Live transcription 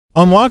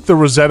Unlock the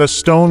Rosetta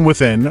Stone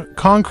within,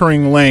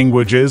 conquering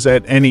languages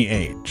at any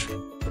age.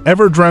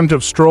 Ever dreamt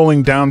of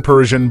strolling down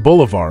Parisian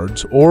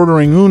boulevards,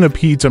 ordering una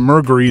pizza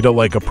margherita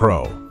like a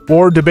pro,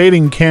 or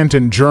debating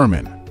Canton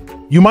German?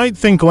 You might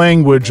think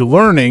language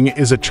learning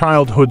is a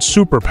childhood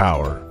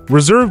superpower,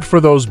 reserved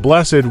for those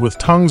blessed with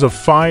tongues of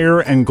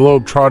fire and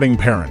globe-trotting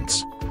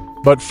parents.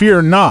 But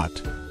fear not,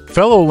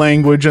 fellow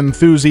language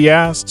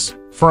enthusiasts,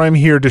 for I'm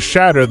here to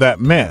shatter that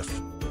myth.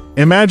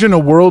 Imagine a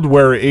world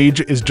where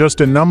age is just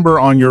a number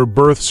on your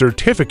birth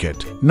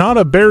certificate, not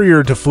a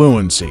barrier to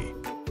fluency.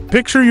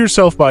 Picture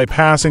yourself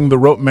bypassing the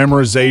rote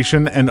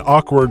memorization and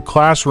awkward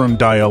classroom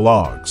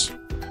dialogues,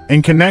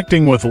 and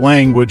connecting with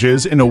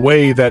languages in a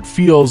way that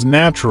feels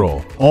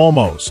natural,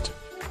 almost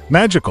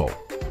magical.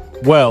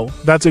 Well,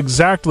 that's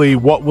exactly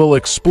what we'll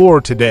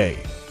explore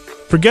today.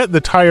 Forget the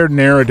tired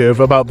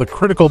narrative about the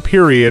critical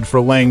period for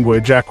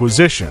language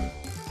acquisition.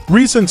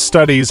 Recent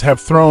studies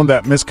have thrown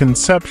that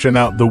misconception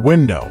out the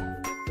window,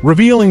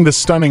 revealing the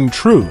stunning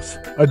truth: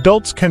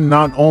 adults can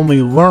not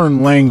only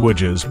learn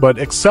languages but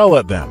excel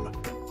at them.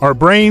 Our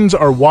brains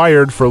are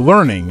wired for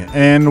learning,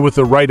 and with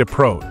the right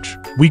approach,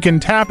 we can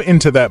tap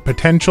into that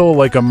potential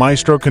like a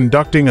maestro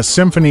conducting a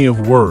symphony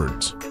of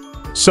words.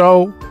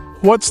 So,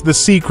 what's the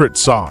secret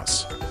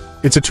sauce?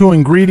 It's a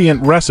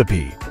 2-ingredient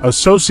recipe: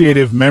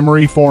 associative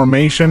memory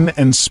formation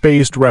and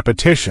spaced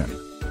repetition.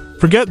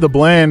 Forget the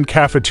bland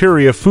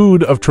cafeteria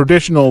food of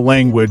traditional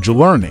language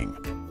learning.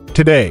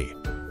 Today,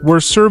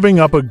 we're serving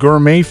up a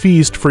gourmet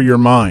feast for your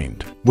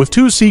mind, with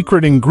 2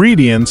 secret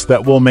ingredients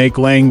that will make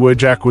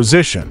language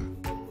acquisition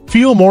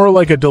feel more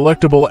like a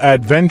delectable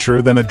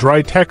adventure than a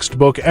dry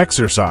textbook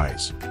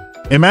exercise.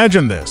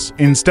 Imagine this: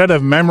 instead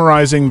of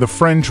memorizing the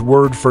French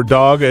word for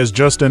dog as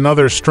just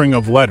another string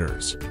of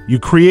letters, you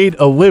create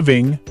a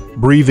living,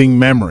 breathing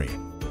memory.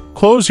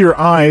 Close your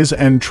eyes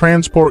and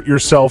transport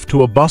yourself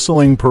to a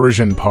bustling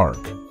Parisian park.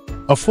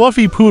 A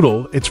fluffy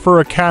poodle, its fur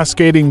a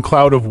cascading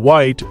cloud of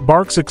white,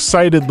 barks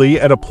excitedly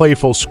at a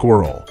playful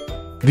squirrel.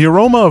 The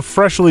aroma of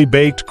freshly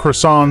baked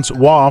croissants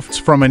wafts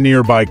from a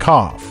nearby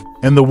cough,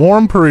 and the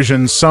warm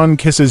Parisian sun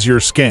kisses your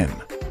skin.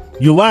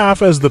 You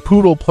laugh as the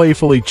poodle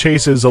playfully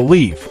chases a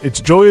leaf,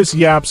 its joyous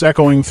yaps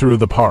echoing through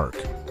the park.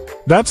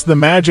 That's the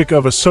magic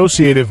of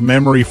associative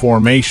memory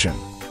formation.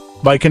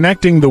 By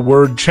connecting the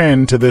word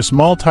Chen to this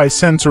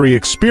multi-sensory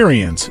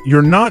experience,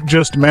 you're not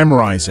just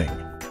memorizing.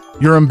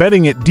 You're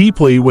embedding it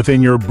deeply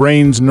within your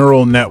brain's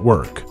neural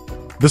network.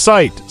 The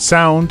sight,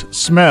 sound,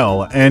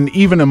 smell, and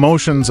even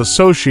emotions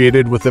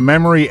associated with the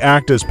memory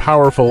act as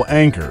powerful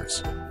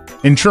anchors,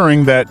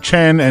 ensuring that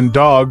Chen and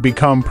dog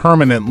become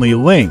permanently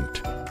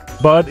linked.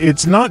 But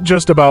it's not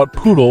just about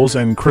poodles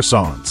and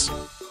croissants.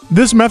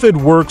 This method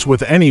works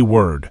with any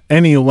word,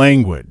 any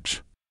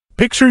language.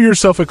 Picture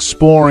yourself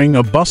exploring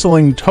a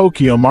bustling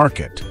Tokyo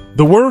market,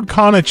 the word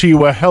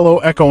konnichiwa hello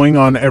echoing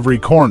on every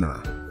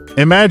corner.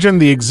 Imagine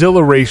the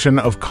exhilaration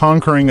of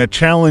conquering a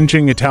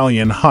challenging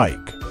Italian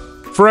hike,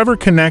 forever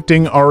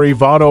connecting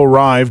arrivato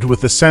arrived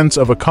with the sense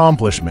of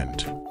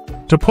accomplishment.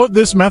 To put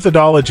this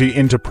methodology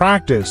into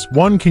practice,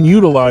 one can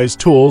utilize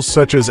tools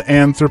such as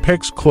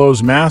Anthropic's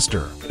Close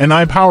Master, an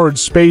AI-powered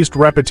spaced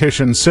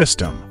repetition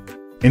system.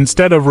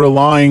 Instead of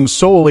relying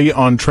solely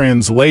on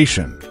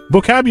translation,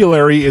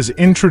 vocabulary is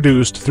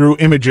introduced through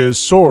images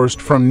sourced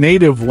from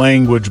native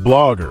language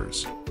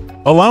bloggers,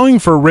 allowing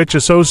for rich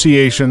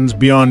associations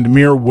beyond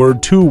mere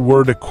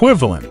word-to-word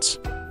equivalents.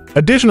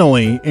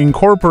 Additionally,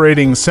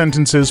 incorporating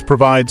sentences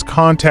provides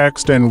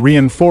context and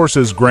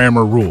reinforces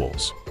grammar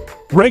rules.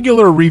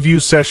 Regular review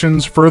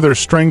sessions further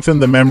strengthen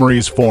the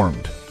memories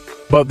formed.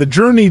 But the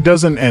journey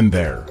doesn't end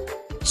there.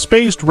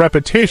 Spaced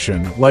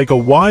repetition, like a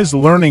wise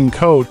learning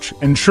coach,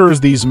 ensures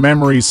these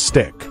memories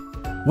stick.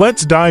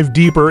 Let's dive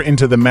deeper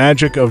into the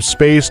magic of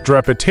spaced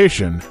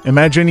repetition.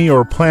 Imagine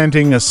you're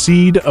planting a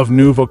seed of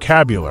new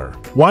vocabulary.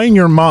 Why in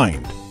your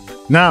mind?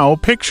 Now,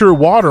 picture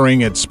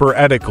watering it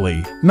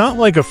sporadically, not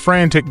like a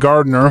frantic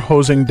gardener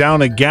hosing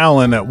down a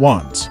gallon at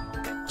once.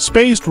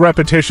 Spaced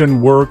repetition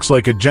works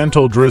like a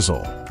gentle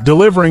drizzle,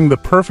 delivering the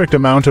perfect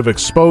amount of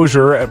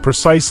exposure at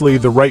precisely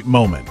the right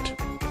moment.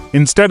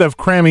 Instead of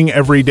cramming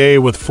every day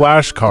with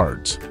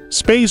flashcards,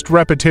 spaced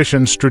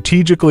repetition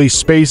strategically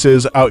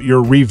spaces out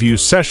your review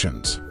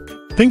sessions.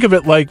 Think of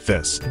it like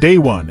this: Day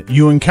 1,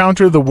 you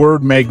encounter the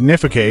word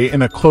magnifique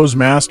in a Close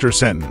Master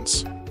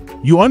sentence.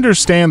 You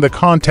understand the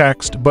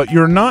context, but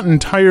you're not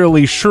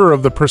entirely sure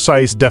of the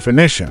precise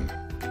definition.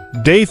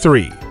 Day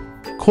 3,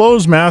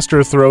 Close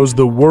Master throws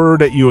the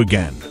word at you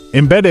again,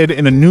 embedded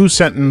in a new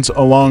sentence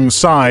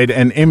alongside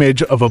an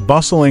image of a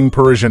bustling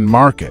Parisian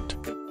market.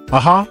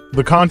 Aha,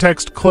 the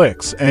context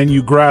clicks and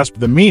you grasp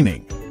the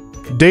meaning.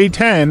 Day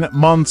 10,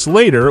 months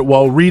later,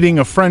 while reading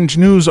a French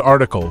news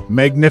article,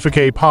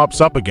 magnifique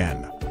pops up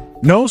again.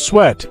 No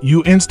sweat,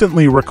 you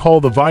instantly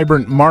recall the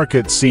vibrant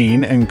market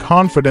scene and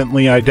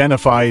confidently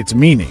identify its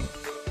meaning.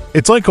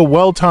 It's like a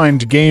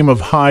well-timed game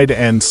of hide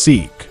and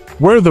seek,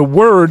 where the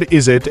word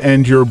is it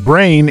and your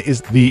brain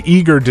is the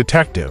eager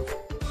detective.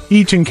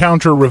 Each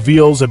encounter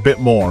reveals a bit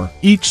more.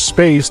 Each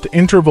spaced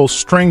interval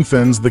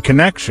strengthens the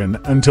connection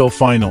until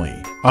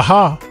finally,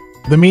 aha,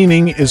 The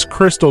meaning is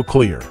crystal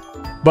clear.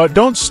 But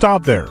don't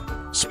stop there.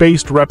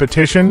 Spaced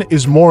repetition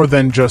is more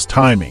than just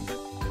timing.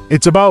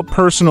 It's about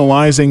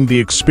personalizing the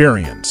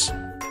experience.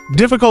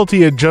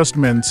 Difficulty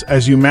adjustments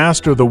as you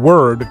master the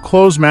word.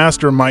 Close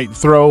master might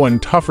throw in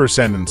tougher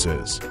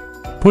sentences,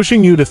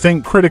 pushing you to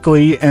think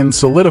critically and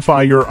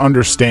solidify your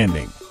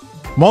understanding.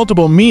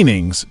 Multiple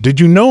meanings. Did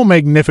you know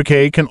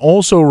magnifique can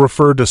also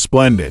refer to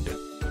splendid?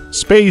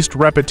 Spaced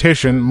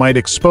repetition might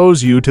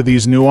expose you to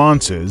these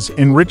nuances,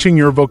 enriching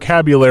your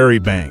vocabulary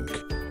bank.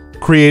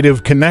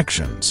 Creative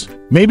connections.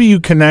 Maybe you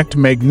connect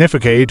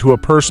magnifique to a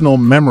personal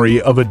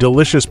memory of a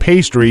delicious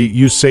pastry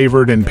you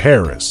savored in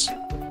Paris.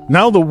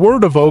 Now the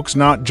word evokes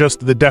not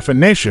just the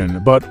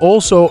definition, but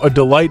also a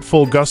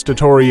delightful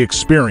gustatory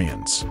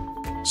experience.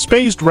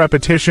 Spaced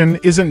repetition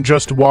isn't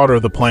just water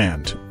the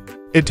plant.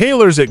 It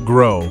tailors it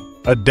grow,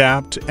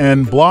 adapt,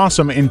 and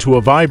blossom into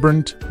a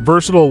vibrant,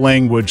 versatile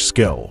language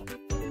skill.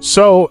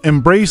 So,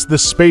 embrace the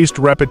spaced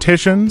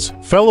repetitions,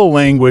 fellow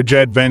language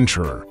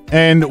adventurer,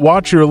 and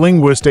watch your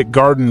linguistic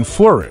garden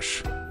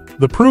flourish.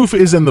 The proof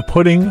is in the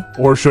pudding,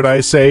 or should I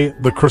say,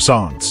 the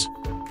croissants.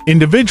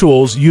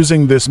 Individuals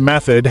using this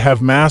method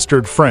have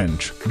mastered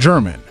French,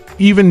 German,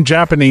 even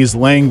Japanese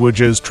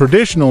languages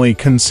traditionally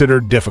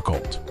considered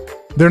difficult.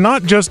 They're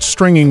not just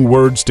stringing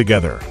words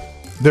together.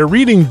 They're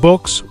reading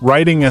books,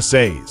 writing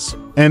essays,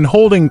 and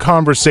holding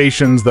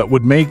conversations that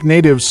would make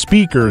native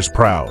speakers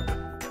proud.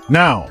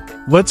 Now,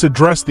 let's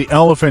address the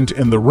elephant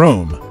in the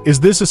room. Is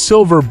this a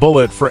silver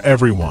bullet for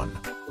everyone?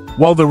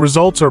 While the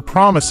results are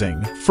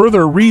promising,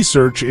 further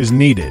research is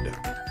needed.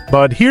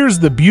 But here's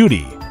the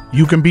beauty.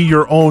 You can be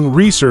your own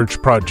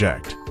research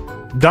project.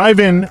 Dive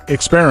in,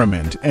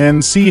 experiment,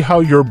 and see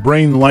how your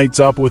brain lights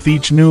up with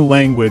each new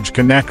language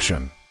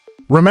connection.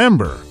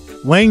 Remember,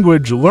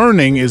 language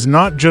learning is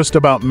not just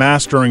about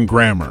mastering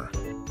grammar.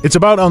 It's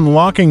about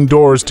unlocking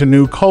doors to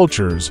new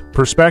cultures,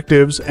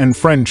 perspectives, and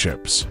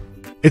friendships.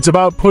 It's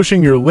about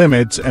pushing your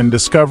limits and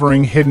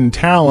discovering hidden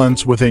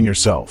talents within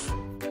yourself.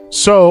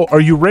 So, are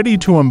you ready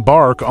to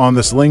embark on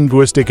this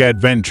linguistic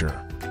adventure?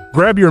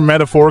 Grab your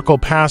metaphorical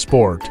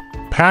passport,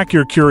 pack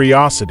your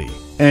curiosity,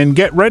 and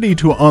get ready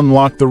to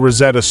unlock the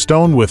Rosetta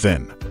Stone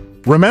within.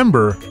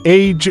 Remember,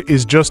 age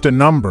is just a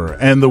number,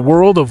 and the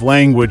world of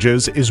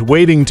languages is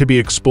waiting to be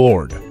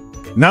explored.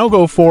 Now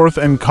go forth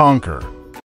and conquer.